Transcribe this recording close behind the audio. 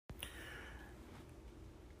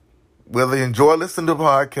Whether you enjoy listening to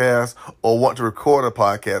podcasts or want to record a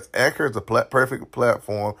podcast, Anchor is the perfect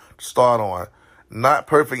platform to start on. Not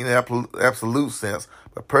perfect in the absolute sense,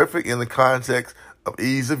 but perfect in the context of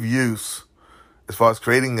ease of use as far as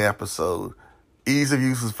creating the episode, ease of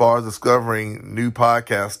use as far as discovering new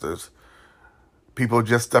podcasters, people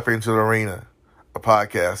just stepping into the arena of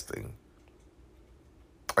podcasting.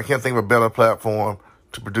 I can't think of a better platform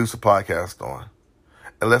to produce a podcast on.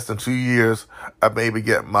 In less than 2 years, I maybe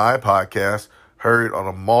get my podcast heard on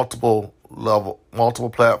a multiple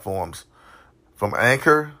platforms, from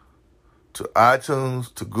Anchor to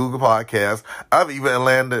iTunes to Google Podcasts. I've even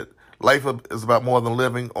landed Life is About More Than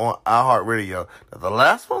Living on iHeartRadio. Now, the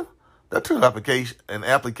last one, that took an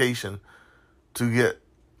application to get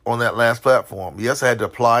on that last platform. Yes, I had to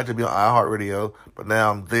apply to be on iHeartRadio, but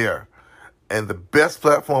now I'm there. And the best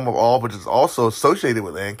platform of all, which is also associated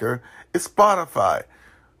with Anchor, is Spotify.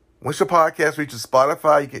 Once your podcast reaches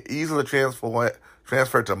Spotify, you can easily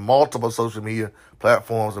transfer it to multiple social media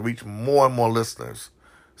platforms and reach more and more listeners.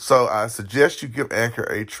 So I suggest you give Anchor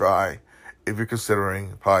a try if you're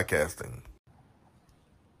considering podcasting.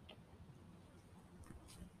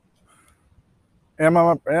 Am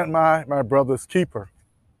I my brother's keeper?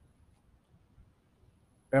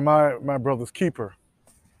 Am I my brother's keeper?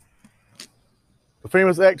 The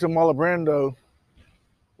famous actor Marlon Brando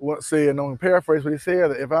once said, and I'm going to paraphrase what he said,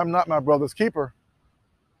 that if I'm not my brother's keeper,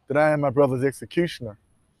 then I am my brother's executioner.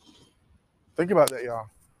 Think about that, y'all.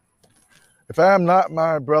 If I am not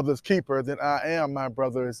my brother's keeper, then I am my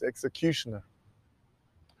brother's executioner.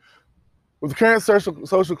 With the current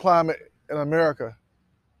social climate in America,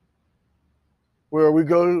 where we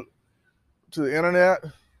go to the internet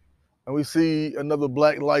and we see another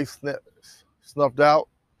black life snuffed out,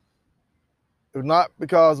 if not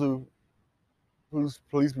because of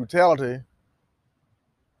police brutality,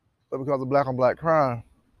 but because of black on black crime.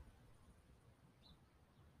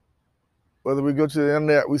 Whether we go to the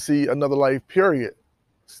internet, we see another life, period,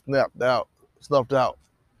 snuffed out.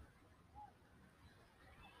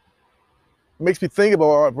 It makes me think about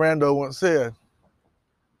what Brando once said.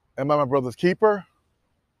 Am I my brother's keeper?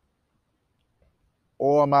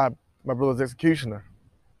 Or am I my brother's executioner?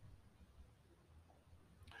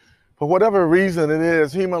 For whatever reason it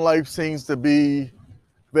is, human life seems to be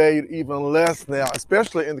valued even less now,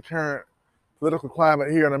 especially in the current political climate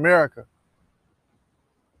here in America.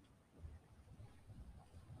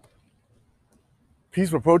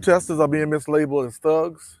 Peaceful protesters are being mislabeled as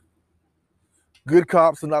thugs. Good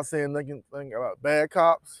cops are not saying nothing about bad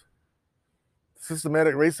cops.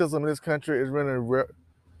 Systematic racism in this country is running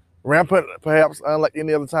rampant, perhaps unlike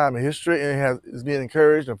any other time in history, and is being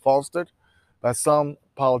encouraged and fostered by some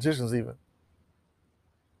politicians even.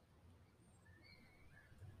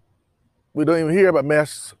 We don't even hear about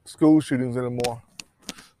mass school shootings anymore.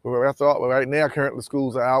 But after all, right now, currently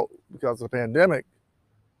schools are out because of the pandemic.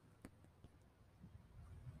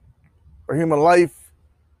 Or human life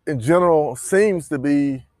in general seems to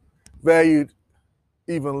be valued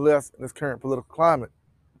even less in this current political climate.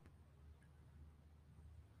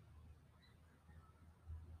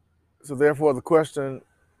 So therefore, the question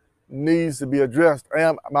needs to be addressed.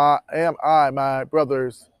 Am I my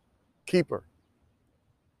brother's keeper?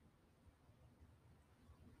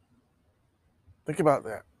 Think about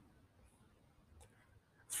that.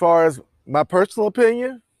 As far as my personal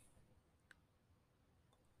opinion,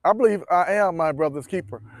 I believe I am my brother's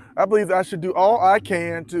keeper. I believe I should do all I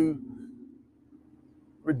can to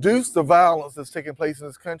reduce the violence that's taking place in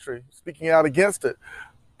this country, speaking out against it.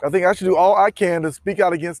 I think I should do all I can to speak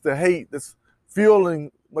out against the hate that's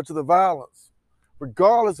fueling much of the violence,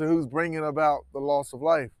 regardless of who's bringing about the loss of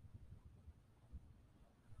life.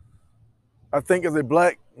 I think as a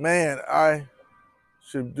black man, I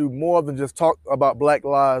should do more than just talk about Black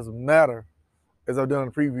Lives Matter, as I've done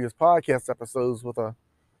in previous podcast episodes with a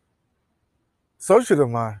associate of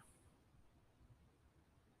mine.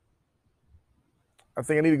 I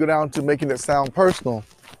think I need to go down to making it sound personal.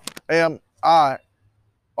 Am I,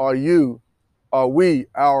 are you, are we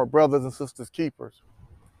our brothers and sisters keepers?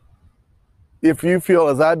 If you feel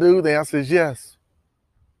as I do, the answer is yes.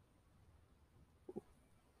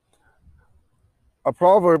 A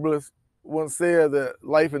proverbalist once said that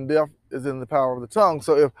life and death is in the power of the tongue.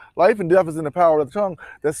 So if life and death is in the power of the tongue,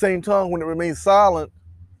 that same tongue, when it remains silent,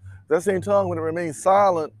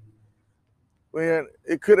 when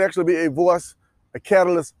it could actually be a voice, a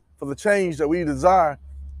catalyst for the change that we desire,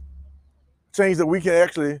 change that we can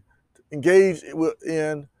actually engage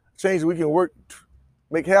in, change that we can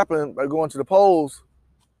make happen by going to the polls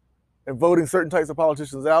and voting certain types of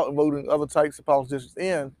politicians out and voting other types of politicians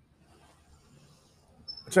in.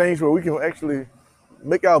 A change where we can actually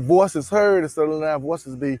make our voices heard instead of letting our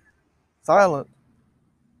voices be silent.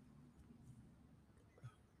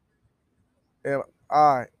 Am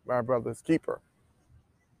I my brother's keeper?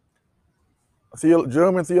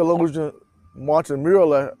 German theologian Martin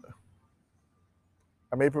Mueller,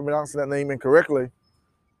 I may be pronouncing that name incorrectly.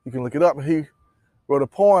 You can look it up. He wrote a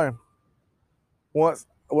poem once,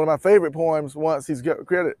 one of my favorite poems once. He's got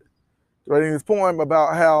credit writing this poem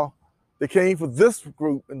about how they came for this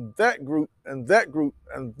group and that group and that group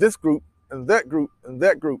and this group and that group and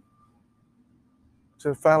that group.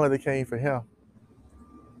 So finally they came for him.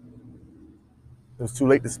 It was too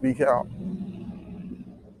late to speak out.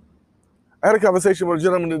 I had a conversation with a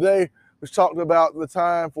gentleman today which talked about this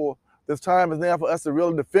time is now for us to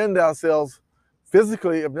really defend ourselves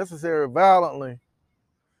physically, if necessary, violently,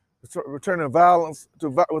 returning violence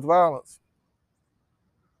with violence.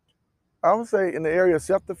 I would say in the area of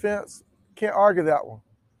self-defense, can't argue that one.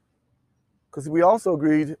 Because we also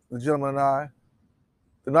agreed, the gentleman and I,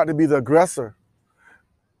 not to be the aggressor.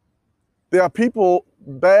 There are people,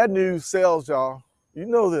 bad news sells, y'all. You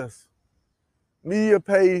know this. Media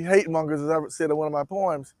pay hate mongers, as I said in one of my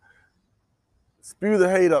poems. Spew the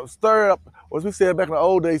hate up, stir it up. Or as we said back in the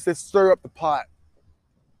old days, say stir up the pot.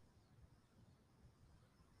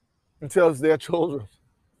 And tell us their children.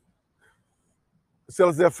 Tell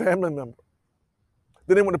us their family member.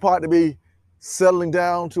 Then they want the pot to be settling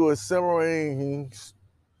down to a simmering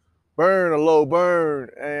burn, a low burn,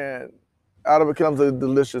 and out of it comes a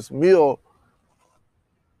delicious meal.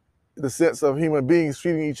 The sense of human beings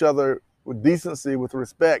treating each other with decency, with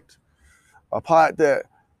respect. A pot that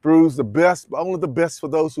brews the best, but only the best for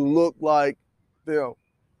those who look like them.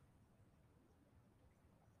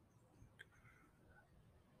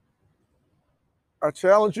 I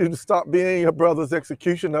challenge you to stop being your brother's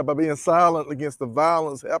executioner by being silent against the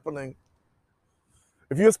violence happening.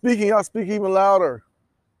 If you're speaking out, speak even louder.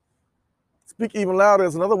 Speak even louder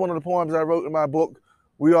is another one of the poems I wrote in my book,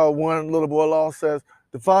 We Are One. Little Boy Law says,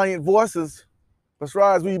 defiant voices must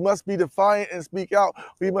rise. We must be defiant and speak out.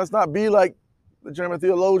 We must not be like the German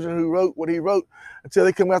theologian who wrote what he wrote until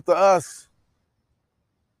they come after us.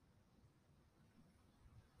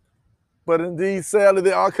 But indeed, sadly,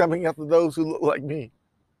 they are coming after those who look like me.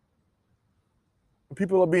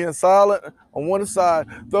 People are being silent on one side.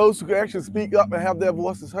 Those who can actually speak up and have their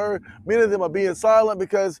voices heard, many of them are being silent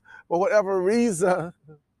because, for whatever reason,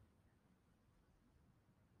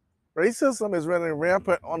 racism is running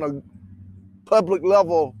rampant on a public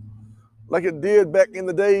level like it did back in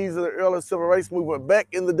the days of the early civil rights movement, back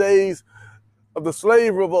in the days of the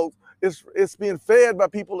slave revolt. It's being fed by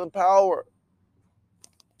people in power.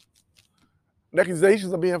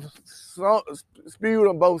 Accusations are being spewed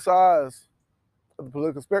on both sides of the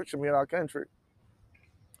political spectrum in our country.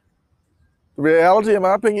 The reality, in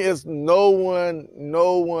my opinion, is no one in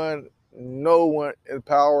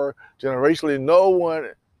power generationally, no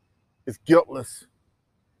one is guiltless.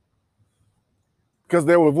 Because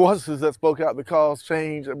there were voices that spoke out that caused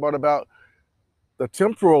change and brought about the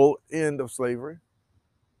temporal end of slavery,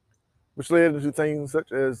 which led into things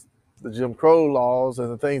such as the Jim Crow laws and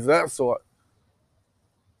the things of that sort.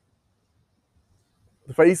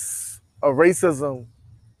 The face of racism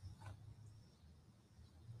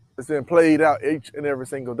is being played out each and every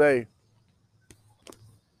single day,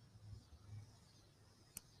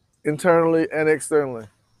 internally and externally,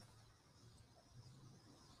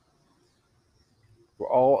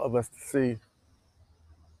 for all of us to see.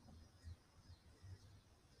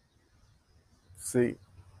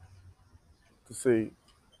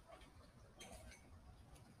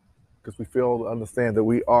 Because we fail to understand that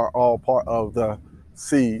we are all part of the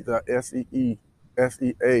C, the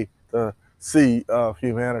S-E-E-S-E-A, the C of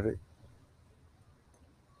humanity.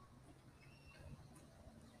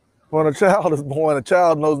 When a child is born, a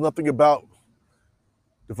child knows nothing about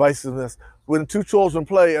divisiveness. When two children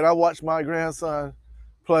play, and I watch my grandson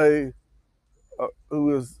play,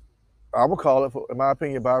 who is, I would call it, in my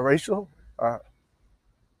opinion, biracial, or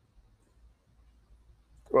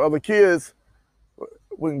other kids,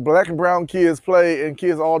 when black and brown kids play and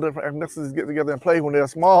kids all different ethnicities get together and play when they're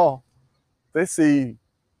small, they see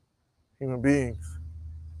human beings.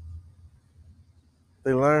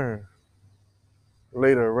 They learn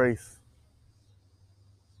later race.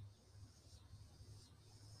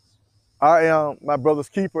 I am my brother's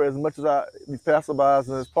keeper as much as I be passerbys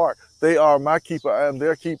in this park. They are my keeper. I am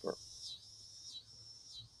their keeper.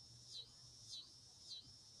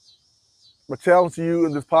 My challenge to you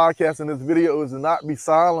in this podcast and this video is to not be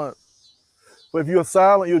silent. But if you're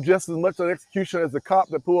silent, you're just as much an executioner as the cop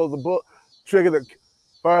that pulls the trigger that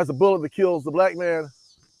fires the bullet that kills the black man.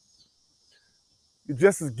 You're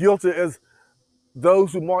just as guilty as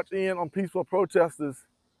those who march in on peaceful protesters,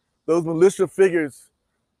 those militia figures,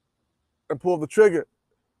 and pull the trigger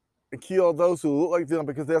and kill those who look like them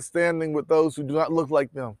because they're standing with those who do not look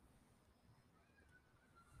like them.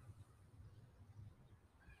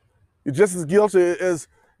 You're just as guilty as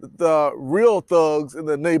the real thugs in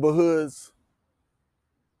the neighborhoods.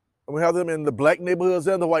 And we have them in the black neighborhoods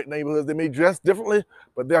and the white neighborhoods. They may dress differently,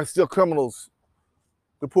 but they're still criminals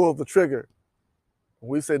to pull the trigger.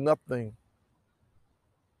 We say nothing.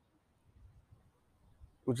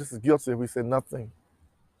 We're just as guilty if we say nothing.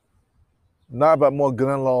 Not about more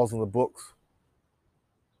gun laws in the books.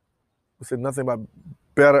 We say nothing about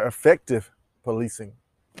better, effective policing.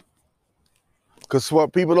 Because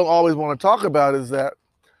what people don't always want to talk about is that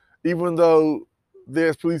even though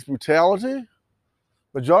there's police brutality,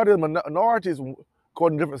 majority of the minorities,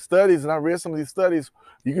 according to different studies, and I read some of these studies,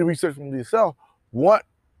 you can research them yourself, want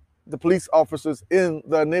the police officers in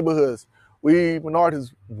the neighborhoods. We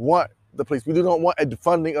minorities want the police. We do not want a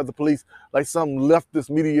defunding of the police like some leftist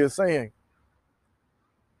media is saying.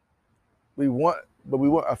 We want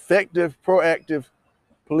effective, proactive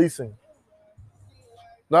policing.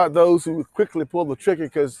 Not those who quickly pull the trigger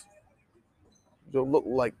because they'll look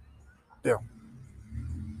like them.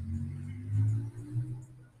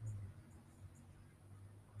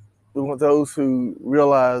 We want those who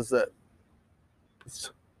realize that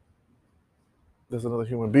there's another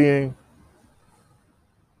human being.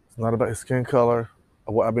 It's not about his skin color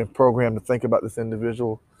or what I've been programmed to think about this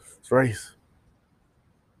individual. It's race.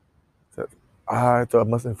 That I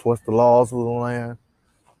must enforce the laws of the land.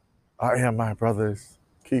 I am my brother's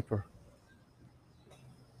keeper.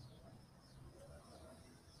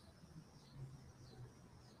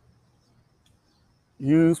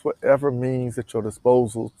 Use whatever means at your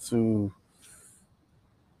disposal to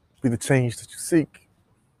be the change that you seek,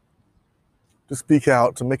 to speak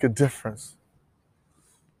out, to make a difference.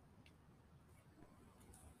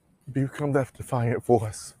 Become that defiant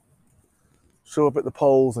voice. Show up at the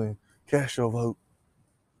polls and cast your vote.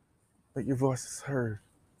 Make your voices heard.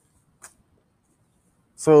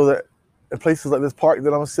 So that in places like this park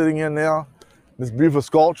that I'm sitting in now, this beautiful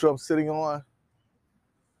sculpture I'm sitting on,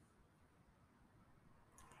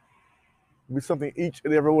 will be something each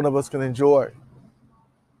and every one of us can enjoy.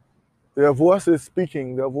 Their voices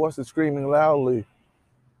speaking, their voices screaming loudly.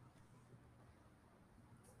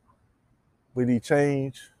 We need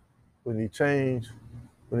change. We need change.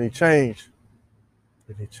 We need change.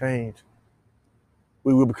 We need change.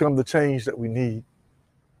 We will become the change that we need.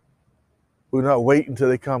 We will not wait until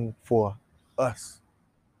they come for us.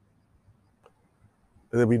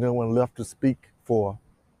 There'll be no one left to speak for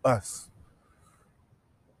us.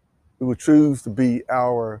 We will choose to be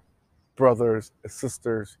our brothers and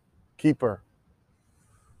sisters' keeper.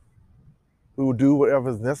 We will do whatever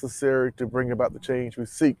is necessary to bring about the change we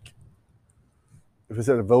seek. If it's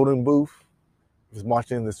at a voting booth, if it's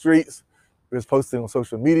marching in the streets, if it's posting on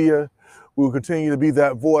social media, we will continue to be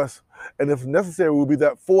that voice. And if necessary, we will be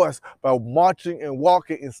that force by marching and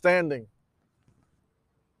walking and standing.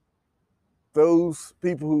 Those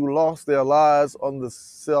people who lost their lives on the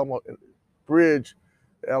Selma Bridge,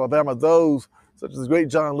 Alabama, those such as the great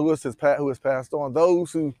John Lewis who has passed on,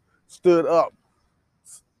 those who stood up,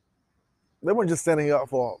 they weren't just standing up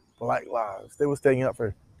for black lives. They were standing up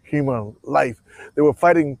for human life. They were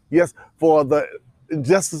fighting, yes, for the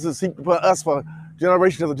injustices heaped upon us for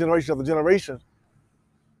generation after generation after generation.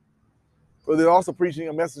 But they're also preaching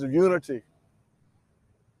a message of unity.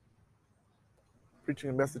 Preaching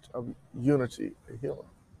a message of unity and healing.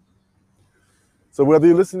 So whether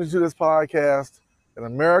you're listening to this podcast in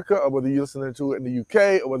America, or whether you're listening to it in the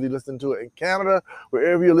UK, or whether you're listening to it in Canada,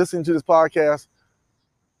 wherever you're listening to this podcast,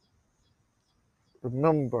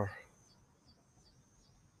 remember,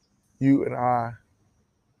 you and I,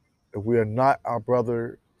 if we are not our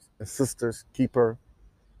brothers and sisters' keeper,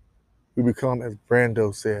 we become, as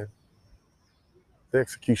Brando said, the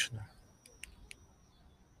executioner.